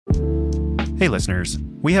Hey listeners,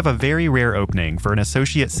 we have a very rare opening for an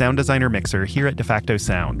associate sound designer mixer here at De Facto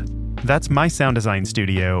Sound. That's my sound design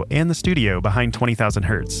studio and the studio behind 20,000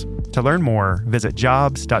 Hertz. To learn more, visit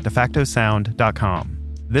jobs.defactosound.com.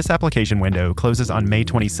 This application window closes on May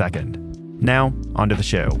 22nd. Now, onto the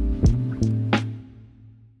show.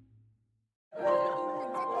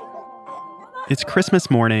 It's Christmas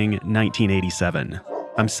morning, 1987.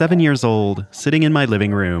 I'm 7 years old, sitting in my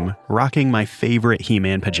living room, rocking my favorite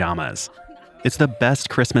He-Man pajamas. It's the best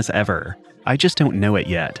Christmas ever. I just don't know it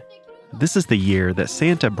yet. This is the year that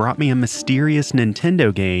Santa brought me a mysterious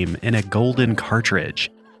Nintendo game in a golden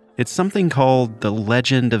cartridge. It's something called The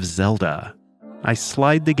Legend of Zelda. I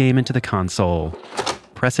slide the game into the console,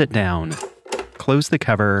 press it down, close the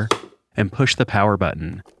cover, and push the power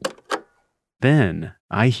button. Then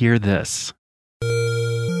I hear this.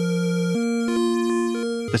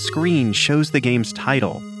 The screen shows the game's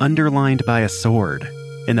title, underlined by a sword.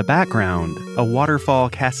 In the background, a waterfall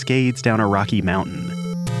cascades down a rocky mountain.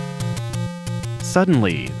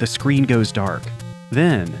 Suddenly, the screen goes dark.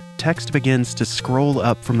 Then, text begins to scroll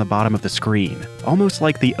up from the bottom of the screen, almost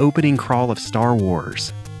like the opening crawl of Star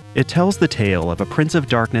Wars. It tells the tale of a prince of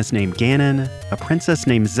darkness named Ganon, a princess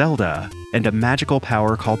named Zelda, and a magical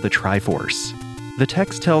power called the Triforce. The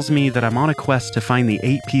text tells me that I'm on a quest to find the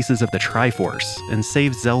 8 pieces of the Triforce and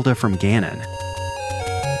save Zelda from Ganon.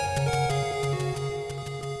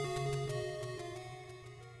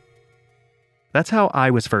 That's how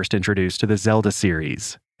I was first introduced to the Zelda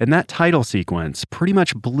series, and that title sequence pretty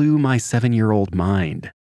much blew my 7-year-old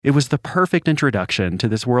mind. It was the perfect introduction to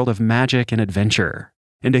this world of magic and adventure,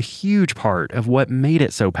 and a huge part of what made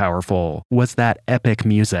it so powerful was that epic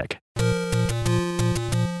music.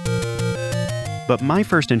 But my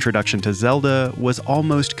first introduction to Zelda was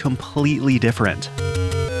almost completely different.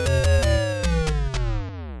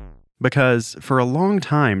 Because for a long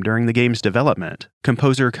time during the game's development,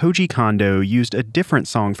 composer Koji Kondo used a different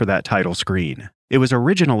song for that title screen. It was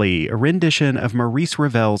originally a rendition of Maurice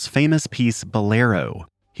Ravel's famous piece Bolero.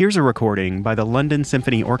 Here's a recording by the London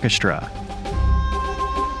Symphony Orchestra.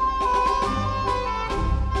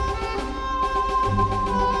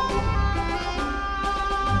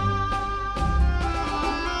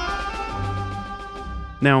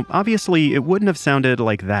 Now, obviously, it wouldn't have sounded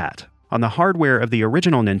like that. On the hardware of the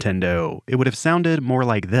original Nintendo, it would have sounded more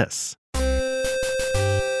like this.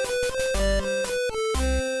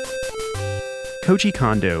 Koji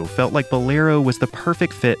Kondo felt like Bolero was the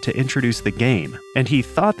perfect fit to introduce the game, and he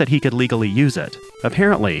thought that he could legally use it.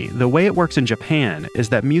 Apparently, the way it works in Japan is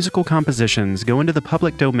that musical compositions go into the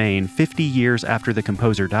public domain 50 years after the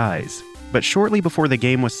composer dies. But shortly before the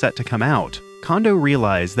game was set to come out, Kondo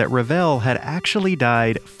realized that Ravel had actually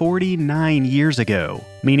died 49 years ago,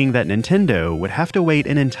 meaning that Nintendo would have to wait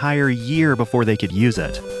an entire year before they could use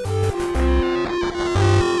it.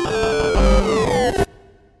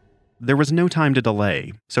 There was no time to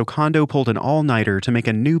delay, so Kondo pulled an all-nighter to make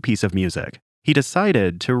a new piece of music. He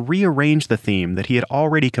decided to rearrange the theme that he had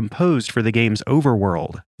already composed for the game's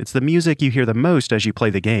overworld. It's the music you hear the most as you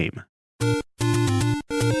play the game.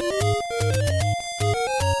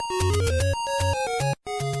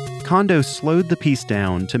 Kondo slowed the piece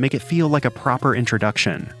down to make it feel like a proper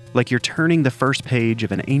introduction, like you're turning the first page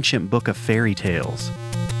of an ancient book of fairy tales.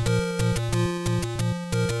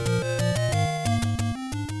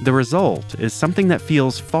 The result is something that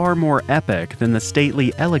feels far more epic than the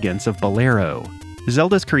stately elegance of Bolero.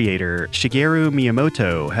 Zelda's creator, Shigeru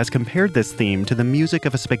Miyamoto, has compared this theme to the music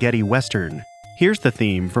of a spaghetti western. Here's the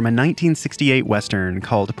theme from a 1968 western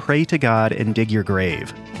called Pray to God and Dig Your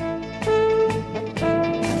Grave.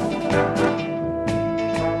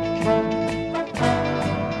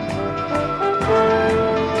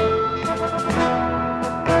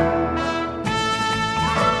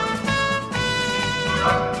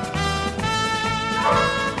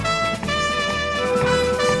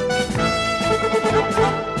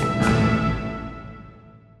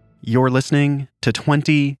 You're listening to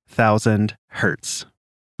 20,000 Hertz.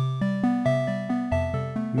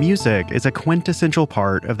 Music is a quintessential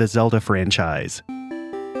part of the Zelda franchise.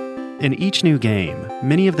 In each new game,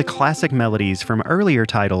 many of the classic melodies from earlier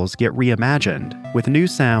titles get reimagined with new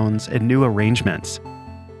sounds and new arrangements.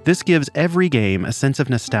 This gives every game a sense of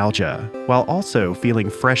nostalgia, while also feeling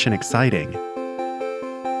fresh and exciting.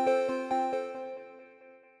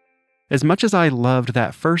 As much as I loved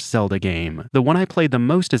that first Zelda game, the one I played the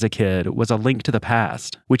most as a kid was A Link to the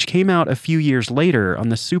Past, which came out a few years later on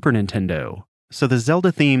the Super Nintendo. So the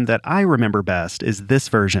Zelda theme that I remember best is this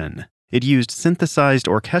version. It used synthesized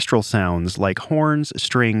orchestral sounds like horns,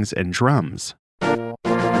 strings, and drums.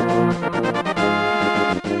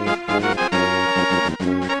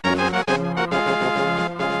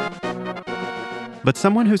 But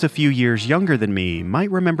someone who's a few years younger than me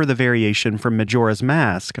might remember the variation from Majora's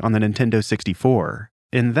Mask on the Nintendo 64.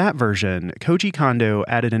 In that version, Koji Kondo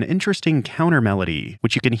added an interesting counter melody,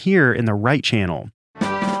 which you can hear in the right channel.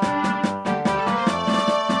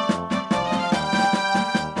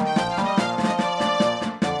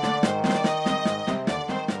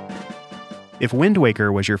 If Wind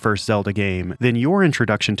Waker was your first Zelda game, then your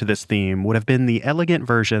introduction to this theme would have been the elegant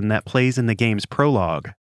version that plays in the game's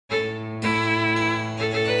prologue.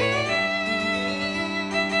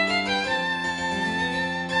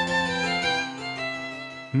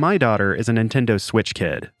 My daughter is a Nintendo Switch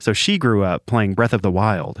kid, so she grew up playing Breath of the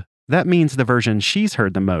Wild. That means the version she's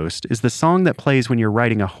heard the most is the song that plays when you're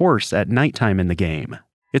riding a horse at nighttime in the game.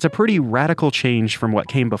 It's a pretty radical change from what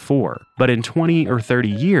came before, but in 20 or 30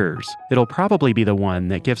 years, it'll probably be the one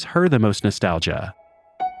that gives her the most nostalgia.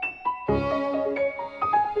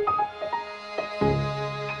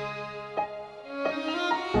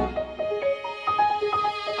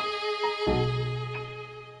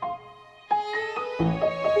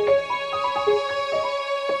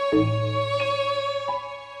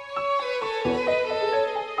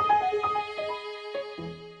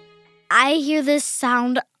 I hear this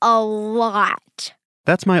sound a lot.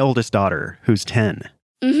 That's my oldest daughter, who's 10.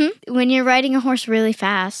 When you're riding a horse really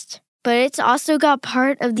fast. But it's also got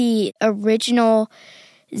part of the original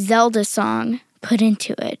Zelda song put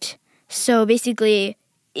into it. So basically,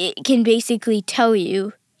 it can basically tell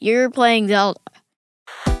you you're playing Zelda.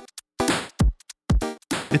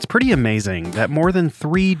 It's pretty amazing that more than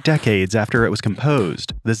 3 decades after it was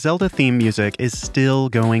composed, the Zelda theme music is still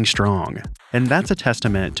going strong. And that's a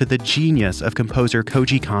testament to the genius of composer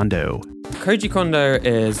Koji Kondo. Koji Kondo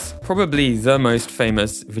is probably the most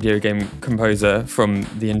famous video game composer from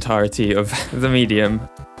the entirety of the medium.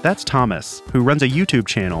 That's Thomas, who runs a YouTube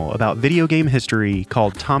channel about video game history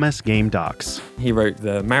called Thomas Game Docs. He wrote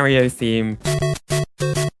the Mario theme.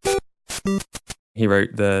 He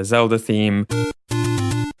wrote the Zelda theme.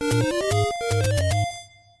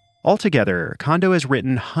 Altogether, Kondo has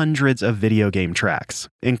written hundreds of video game tracks,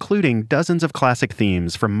 including dozens of classic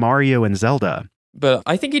themes from Mario and Zelda. But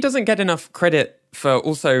I think he doesn't get enough credit for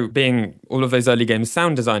also being all of those early games'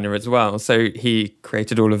 sound designer as well. So he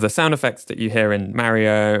created all of the sound effects that you hear in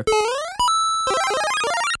Mario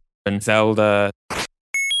and Zelda.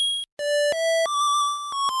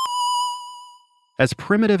 As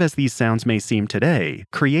primitive as these sounds may seem today,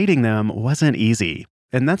 creating them wasn't easy.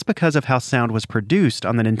 And that's because of how sound was produced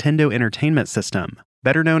on the Nintendo Entertainment System,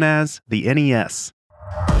 better known as the NES.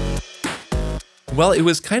 Well, it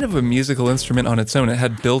was kind of a musical instrument on its own. It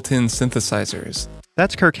had built-in synthesizers.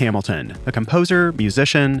 That's Kirk Hamilton, a composer,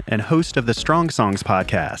 musician, and host of the Strong Songs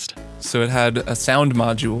podcast. So it had a sound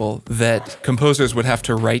module that composers would have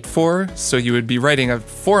to write for. So you would be writing a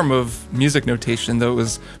form of music notation, though it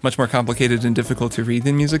was much more complicated and difficult to read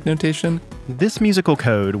than music notation. This musical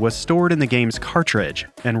code was stored in the game's cartridge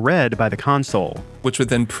and read by the console, which would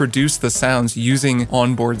then produce the sounds using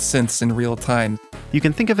onboard synths in real time. You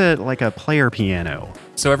can think of it like a player piano.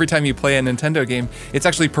 So every time you play a Nintendo game, it's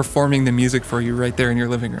actually performing the music for you right there in your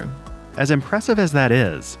living room. As impressive as that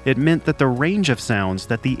is, it meant that the range of sounds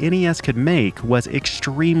that the NES could make was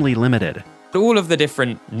extremely limited. All of the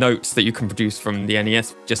different notes that you can produce from the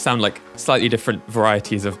NES just sound like slightly different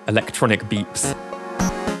varieties of electronic beeps.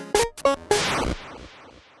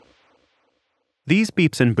 These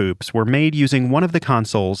beeps and boops were made using one of the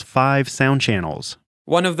console's 5 sound channels.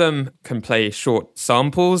 One of them can play short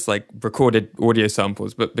samples, like recorded audio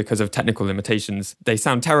samples, but because of technical limitations, they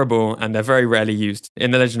sound terrible and they're very rarely used. In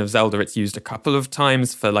The Legend of Zelda, it's used a couple of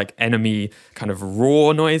times for like enemy kind of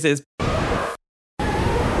raw noises.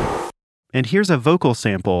 And here's a vocal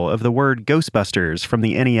sample of the word Ghostbusters from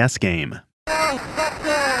the NES game.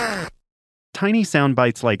 Tiny sound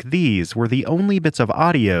bites like these were the only bits of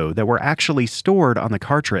audio that were actually stored on the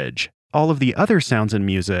cartridge. All of the other sounds and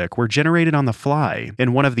music were generated on the fly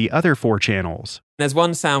in one of the other 4 channels. There's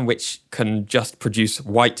one sound which can just produce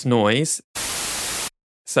white noise.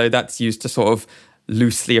 So that's used to sort of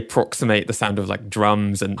loosely approximate the sound of like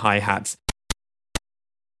drums and hi-hats.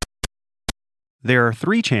 There are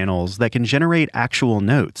 3 channels that can generate actual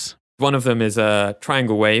notes. One of them is a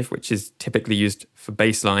triangle wave, which is typically used for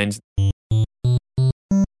bass lines.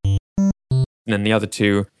 And then the other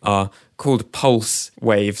 2 are called pulse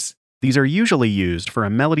waves. These are usually used for a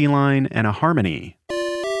melody line and a harmony.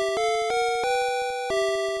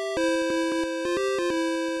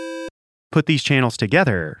 Put these channels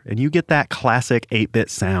together, and you get that classic 8-bit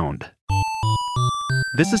sound.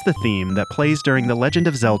 This is the theme that plays during The Legend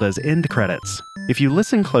of Zelda's end credits. If you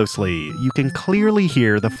listen closely, you can clearly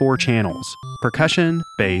hear the 4 channels: percussion,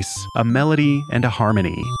 bass, a melody, and a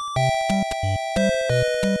harmony.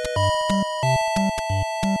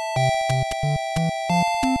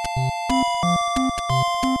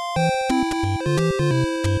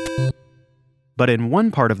 But in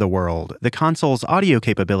one part of the world, the console's audio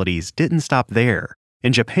capabilities didn't stop there.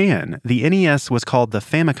 In Japan, the NES was called the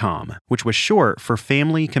Famicom, which was short for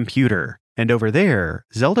Family Computer. And over there,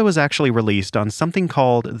 Zelda was actually released on something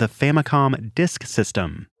called the Famicom Disk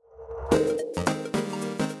System.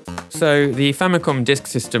 So the Famicom Disk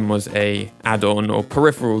System was a add-on or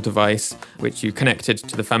peripheral device which you connected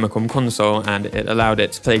to the Famicom console, and it allowed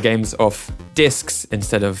it to play games off discs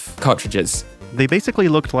instead of cartridges. They basically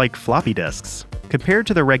looked like floppy disks. Compared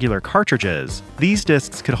to the regular cartridges, these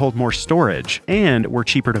discs could hold more storage and were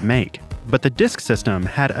cheaper to make. But the disk system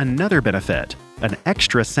had another benefit: an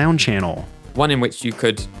extra sound channel. One in which you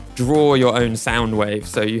could draw your own sound waves,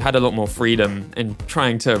 so you had a lot more freedom in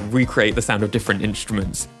trying to recreate the sound of different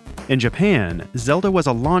instruments. In Japan, Zelda was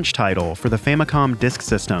a launch title for the Famicom Disk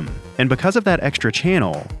System, and because of that extra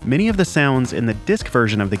channel, many of the sounds in the disc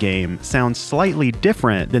version of the game sound slightly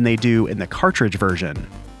different than they do in the cartridge version.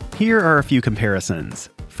 Here are a few comparisons.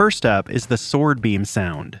 First up is the sword beam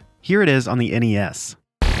sound. Here it is on the NES.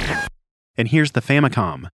 And here's the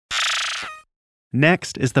Famicom.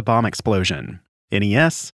 Next is the bomb explosion.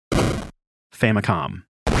 NES, Famicom.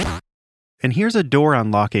 And here's a door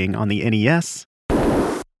unlocking on the NES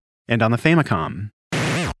and on the Famicom.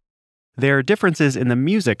 There are differences in the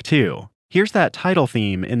music too. Here's that title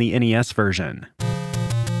theme in the NES version.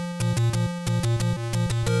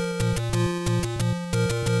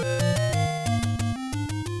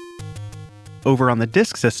 Over on the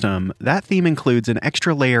disk system, that theme includes an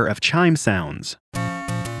extra layer of chime sounds.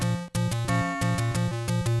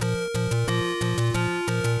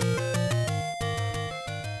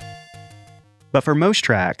 But for most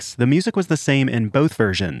tracks, the music was the same in both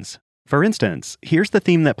versions. For instance, here's the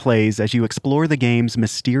theme that plays as you explore the game's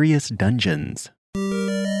mysterious dungeons.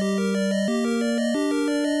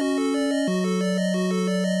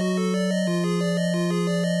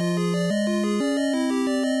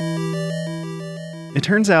 It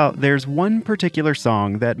turns out there's one particular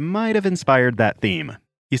song that might have inspired that theme.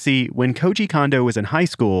 You see, when Koji Kondo was in high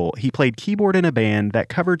school, he played keyboard in a band that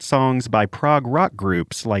covered songs by prog rock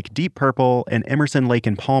groups like Deep Purple and Emerson, Lake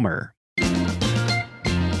and Palmer.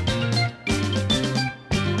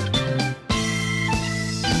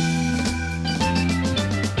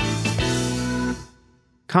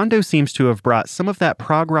 Kondo seems to have brought some of that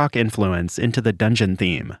prog rock influence into the dungeon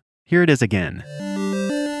theme. Here it is again.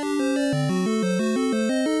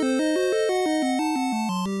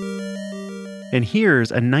 And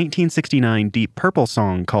here's a 1969 Deep Purple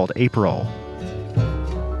song called April.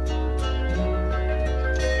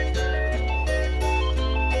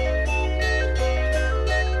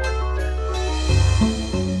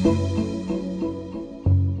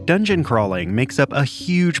 Dungeon crawling makes up a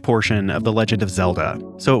huge portion of The Legend of Zelda,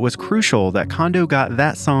 so it was crucial that Kondo got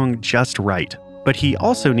that song just right. But he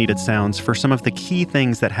also needed sounds for some of the key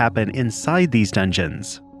things that happen inside these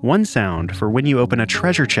dungeons. One sound for when you open a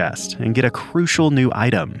treasure chest and get a crucial new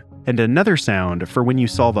item, and another sound for when you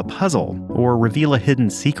solve a puzzle or reveal a hidden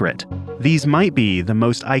secret. These might be the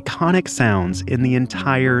most iconic sounds in the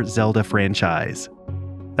entire Zelda franchise.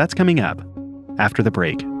 That's coming up after the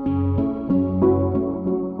break.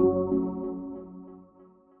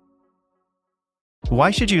 Why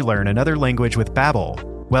should you learn another language with Babbel?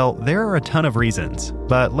 Well, there are a ton of reasons,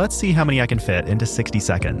 but let's see how many I can fit into 60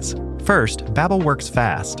 seconds. First, Babbel works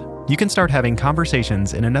fast. You can start having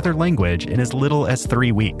conversations in another language in as little as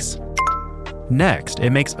 3 weeks. Next,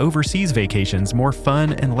 it makes overseas vacations more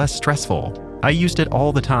fun and less stressful. I used it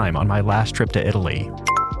all the time on my last trip to Italy.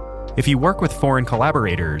 If you work with foreign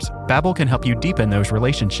collaborators, Babbel can help you deepen those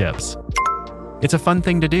relationships. It's a fun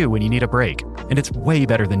thing to do when you need a break, and it's way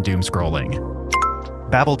better than doom scrolling.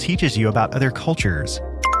 Babbel teaches you about other cultures.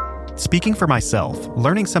 Speaking for myself,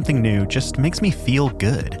 learning something new just makes me feel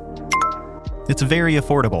good. It's very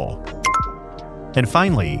affordable. And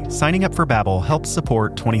finally, signing up for Babbel helps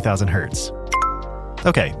support 20,000 Hertz.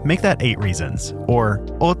 Okay, make that 8 reasons, or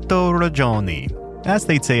 8 ragioni, as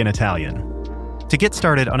they'd say in Italian. To get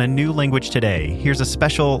started on a new language today, here's a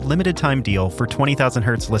special limited-time deal for 20,000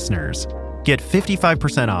 Hertz listeners. Get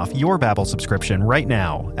 55% off your Babbel subscription right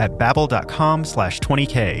now at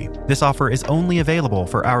babbel.com/20k. This offer is only available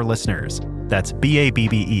for our listeners. That's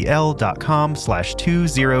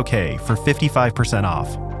babbel.com/20k for 55%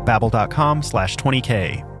 off.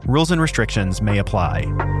 Babbel.com/20k. Rules and restrictions may apply.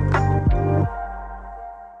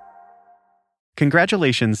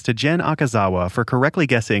 Congratulations to Jen Akazawa for correctly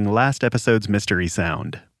guessing last episode's mystery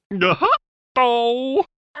sound. Oh.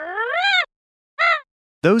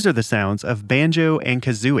 Those are the sounds of Banjo and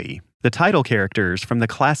Kazooie, the title characters from the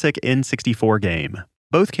classic N64 game.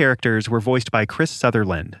 Both characters were voiced by Chris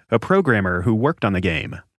Sutherland, a programmer who worked on the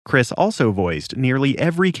game. Chris also voiced nearly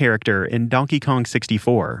every character in Donkey Kong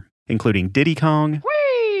 64, including Diddy Kong,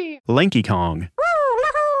 Whee! Lanky Kong,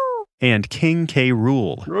 and King K.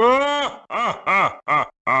 Rool.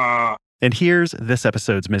 And here's this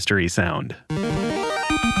episode's mystery sound.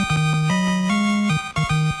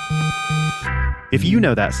 If you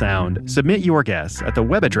know that sound, submit your guess at the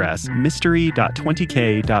web address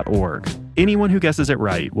mystery.20k.org. Anyone who guesses it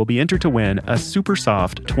right will be entered to win a super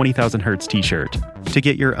soft 20,000 Hertz t-shirt. To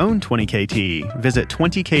get your own 20K tee, visit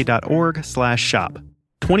 20k.org/shop.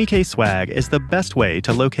 20K swag is the best way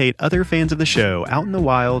to locate other fans of the show out in the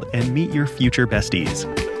wild and meet your future besties.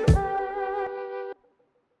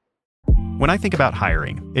 When I think about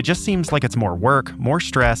hiring, it just seems like it's more work, more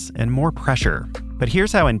stress, and more pressure. But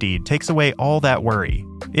here's how Indeed takes away all that worry.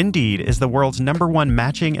 Indeed is the world's #1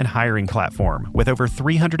 matching and hiring platform with over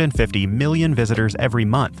 350 million visitors every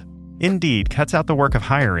month. Indeed cuts out the work of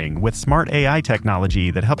hiring with smart AI technology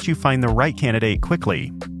that helps you find the right candidate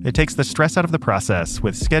quickly. It takes the stress out of the process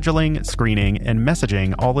with scheduling, screening, and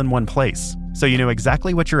messaging all in one place. So you know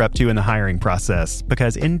exactly what you're up to in the hiring process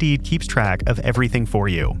because Indeed keeps track of everything for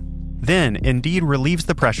you. Then, Indeed relieves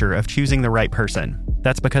the pressure of choosing the right person.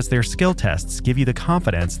 That's because their skill tests give you the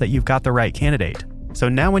confidence that you've got the right candidate. So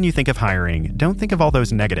now when you think of hiring, don't think of all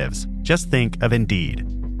those negatives. Just think of Indeed.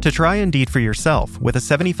 To try Indeed for yourself with a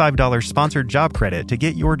 $75 sponsored job credit to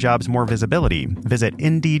get your jobs more visibility, visit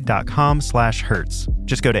Indeed.com/Hertz.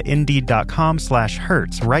 Just go to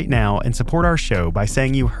Indeed.com/Hertz right now and support our show by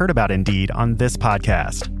saying you heard about Indeed on this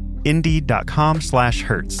podcast.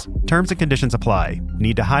 Indeed.com/Hertz. Terms and conditions apply.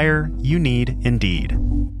 Need to hire? You need Indeed.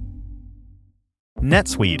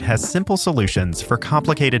 NetSuite has simple solutions for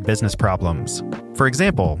complicated business problems. For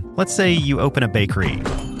example, let's say you open a bakery.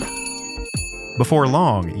 Before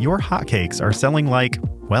long, your hotcakes are selling like,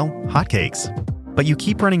 well, hotcakes. But you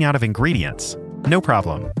keep running out of ingredients. No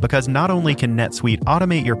problem, because not only can NetSuite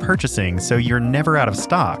automate your purchasing so you're never out of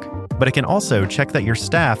stock, but it can also check that your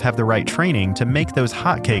staff have the right training to make those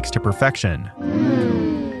hotcakes to perfection.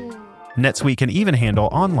 NetSuite can even handle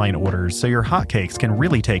online orders so your hotcakes can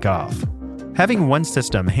really take off. Having one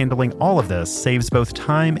system handling all of this saves both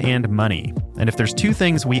time and money. And if there's two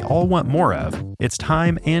things we all want more of, it's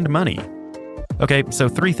time and money. Okay, so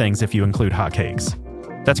 3 things if you include hotcakes.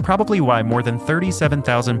 That's probably why more than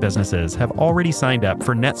 37,000 businesses have already signed up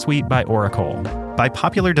for NetSuite by Oracle. By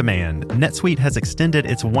popular demand, NetSuite has extended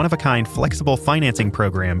its one-of-a-kind flexible financing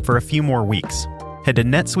program for a few more weeks. Head to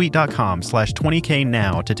netsuite.com/20k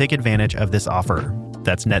now to take advantage of this offer.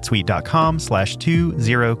 That's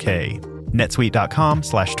netsuite.com/20k.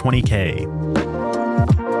 netsuite.com/20k.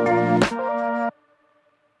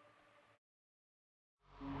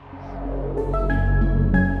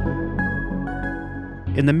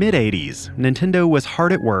 In the mid-'80s, Nintendo was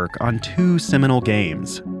hard at work on 2 seminal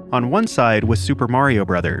games. On one side was Super Mario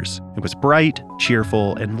Bros. It was bright,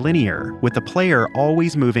 cheerful, and linear, with the player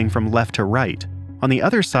always moving from left to right. On the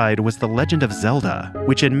other side was The Legend of Zelda,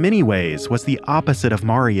 which in many ways was the opposite of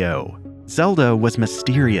Mario. Zelda was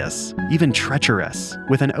mysterious, even treacherous,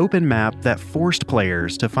 with an open map that forced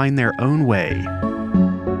players to find their own way.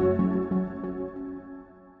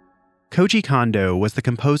 Koji Kondo was the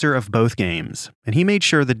composer of both games, and he made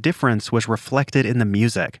sure the difference was reflected in the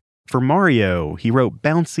music. For Mario, he wrote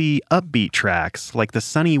bouncy, upbeat tracks like the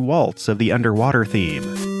sunny waltz of the underwater theme.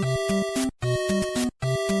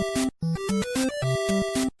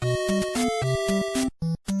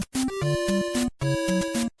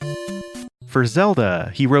 For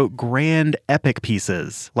Zelda, he wrote grand, epic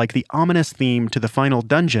pieces like the ominous theme to the final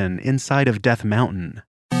dungeon inside of Death Mountain.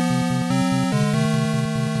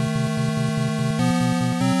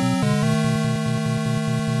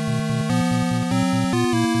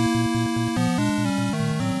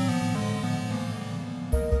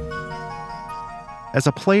 As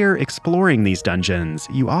a player exploring these dungeons,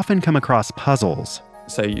 you often come across puzzles.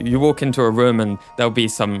 So you walk into a room and there'll be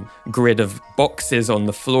some grid of boxes on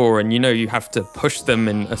the floor and you know you have to push them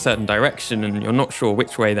in a certain direction and you're not sure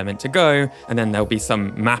which way they're meant to go. And then there'll be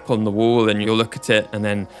some map on the wall and you'll look at it and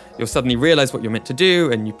then you'll suddenly realize what you're meant to do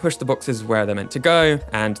and you push the boxes where they're meant to go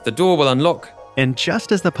and the door will unlock. And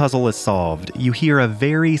just as the puzzle is solved, you hear a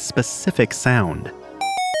very specific sound.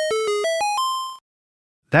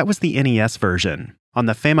 That was the NES version. On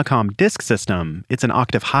the Famicom Disk System, it's an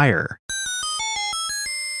octave higher.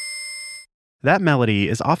 That melody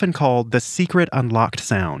is often called the secret unlocked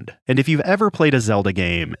sound, and if you've ever played a Zelda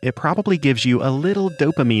game, it probably gives you a little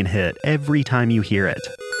dopamine hit every time you hear it.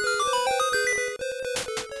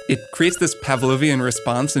 It creates this Pavlovian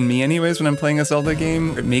response in me anyways when I'm playing a Zelda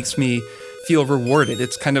game. It makes me feel rewarded.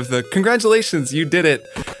 It's kind of the "congratulations, you did it"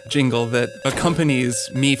 jingle that accompanies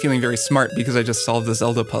me feeling very smart because I just solved the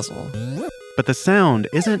Zelda puzzle. But the sound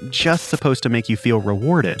isn't just supposed to make you feel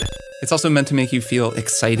rewarded. It's also meant to make you feel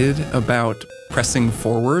excited about pressing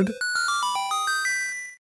forward.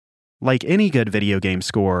 Like any good video game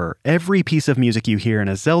score, every piece of music you hear in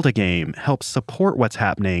a Zelda game helps support what's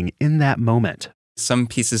happening in that moment. Some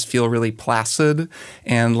pieces feel really placid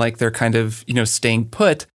and like they're kind of, staying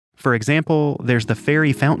put. For example, there's the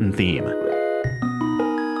fairy fountain theme.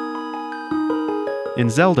 In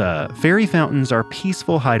Zelda, fairy fountains are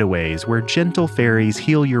peaceful hideaways where gentle fairies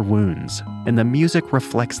heal your wounds, and the music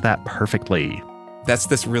reflects that perfectly. That's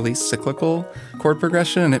this really cyclical chord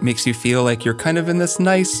progression, and it makes you feel like you're kind of in this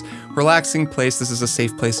nice, relaxing place. This is a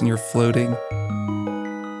safe place, and you're floating.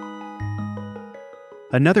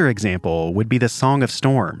 Another example would be the Song of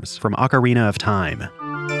Storms from Ocarina of Time.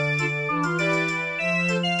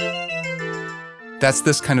 That's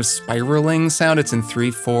this kind of spiraling sound. It's in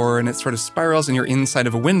 3/4, and it sort of spirals, and you're inside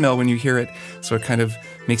of a windmill when you hear it. So it kind of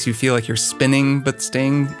makes you feel like you're spinning, but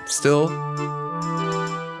staying still.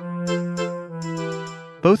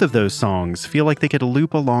 Both of those songs feel like they could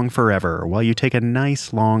loop along forever while you take a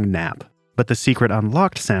nice long nap. But the Secret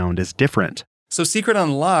Unlocked sound is different. So Secret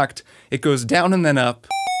Unlocked, it goes down and then up.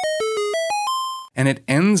 And it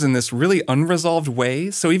ends in this really unresolved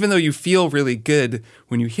way. So even though you feel really good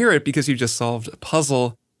when you hear it because you just solved a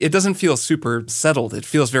puzzle, it doesn't feel super settled. It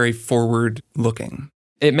feels very forward-looking.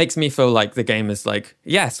 It makes me feel like the game is like,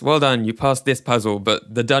 yes, well done, you passed this puzzle,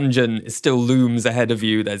 but the dungeon still looms ahead of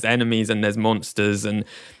you. There's enemies and there's monsters, and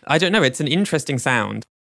I don't know, it's an interesting sound.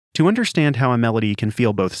 To understand how a melody can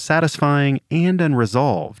feel both satisfying and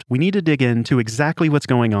unresolved, we need to dig into exactly what's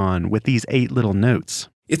going on with these 8 little notes.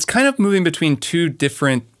 It's kind of moving between 2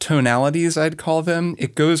 different tonalities, I'd call them.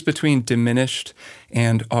 It goes between diminished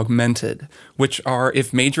and augmented, which are,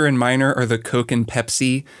 if major and minor are the Coke and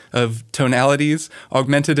Pepsi of tonalities,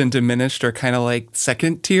 augmented and diminished are kind of like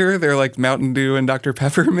second tier. They're like Mountain Dew and Dr.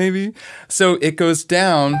 Pepper, maybe. So it goes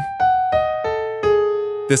down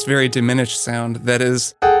this very diminished sound that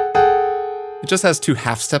is, it just has 2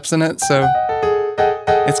 half steps in it. So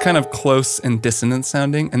it's kind of close and dissonant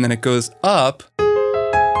sounding. And then it goes up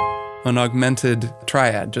an augmented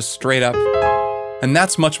triad, just straight up. And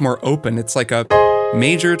that's much more open. It's like a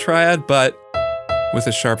major triad, but with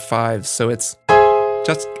a sharp 5. So it's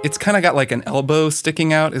kind of got like an elbow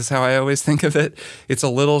sticking out is how I always think of it. It's a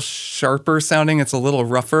little sharper sounding. It's a little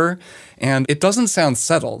rougher. And it doesn't sound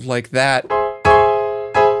settled like that.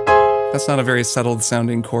 That's not a very settled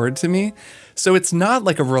sounding chord to me. So it's not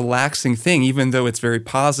like a relaxing thing, even though it's very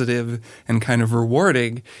positive and kind of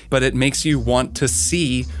rewarding, but it makes you want to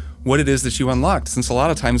see what it is that you unlocked. Since a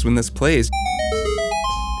lot of times when this plays,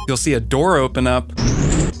 you'll see a door open up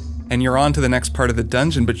and you're on to the next part of the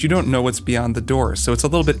dungeon, but you don't know what's beyond the door. So it's a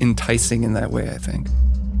little bit enticing in that way, I think.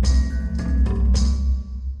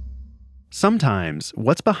 Sometimes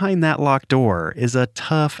what's behind that locked door is a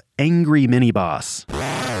tough, angry mini-boss.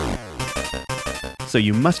 So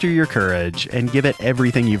you muster your courage and give it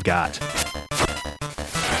everything you've got.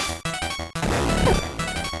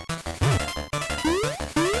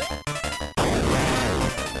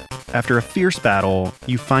 After a fierce battle,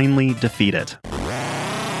 you finally defeat it.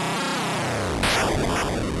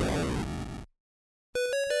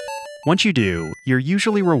 Once you do, you're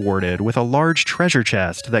usually rewarded with a large treasure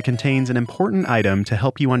chest that contains an important item to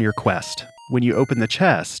help you on your quest. When you open the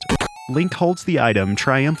chest, Link holds the item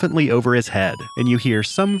triumphantly over his head, and you hear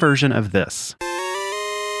some version of this.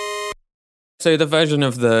 So the version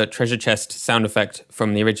of the treasure chest sound effect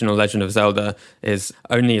from the original Legend of Zelda is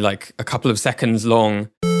only like a couple of seconds long.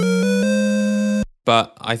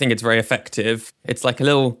 But I think it's very effective. It's like a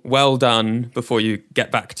little well done before you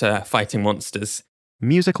get back to fighting monsters.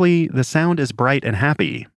 Musically, the sound is bright and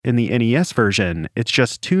happy. In the NES version, it's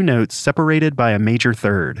just 2 notes separated by a major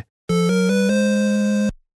third.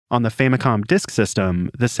 On the Famicom Disk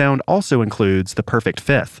System, the sound also includes the perfect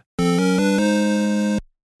fifth.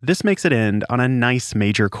 This makes it end on a nice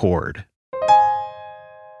major chord.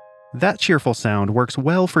 That cheerful sound works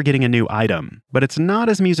well for getting a new item, but it's not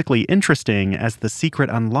as musically interesting as the Secret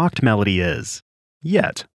Unlocked melody is.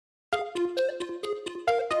 Yet.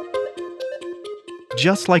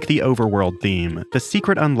 Just like the Overworld theme, the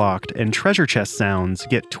Secret Unlocked and Treasure Chest sounds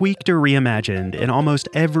get tweaked or reimagined in almost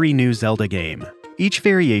every new Zelda game. Each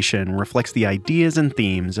variation reflects the ideas and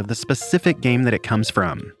themes of the specific game that it comes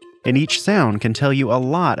from. And each sound can tell you a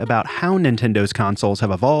lot about how Nintendo's consoles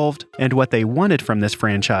have evolved and what they wanted from this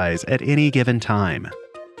franchise at any given time.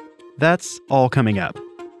 That's all coming up.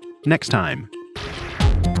 Next time.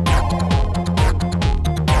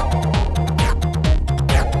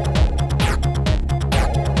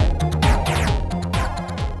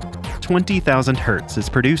 "20,000 Hertz" is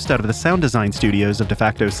produced out of the sound design studios of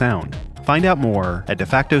DeFacto Sound. Find out more at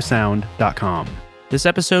defactosound.com. This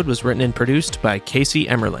episode was written and produced by Casey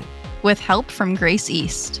Emmerling, with help from Grace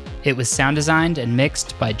East. It was sound designed and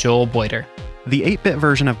mixed by Joel Boyder. The 8-bit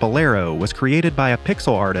version of Bolero was created by a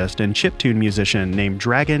pixel artist and chiptune musician named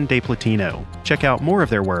Dragon De Platino. Check out more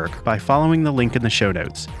of their work by following the link in the show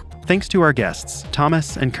notes. Thanks to our guests,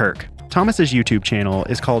 Thomas and Kirk. Thomas's YouTube channel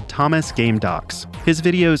is called Thomas Game Docs. His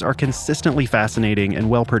videos are consistently fascinating and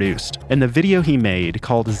well-produced, and the video he made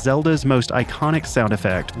called Zelda's Most Iconic Sound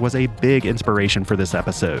Effect was a big inspiration for this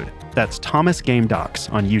episode. That's Thomas Game Docs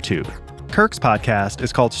on YouTube. Kirk's podcast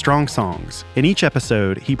is called Strong Songs. In each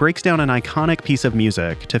episode, he breaks down an iconic piece of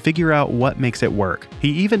music to figure out what makes it work.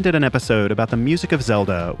 He even did an episode about the music of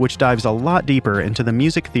Zelda, which dives a lot deeper into the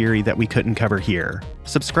music theory that we couldn't cover here.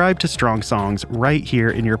 Subscribe to Strong Songs right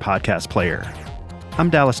here in your podcast player. I'm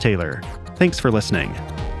Dallas Taylor. Thanks for listening.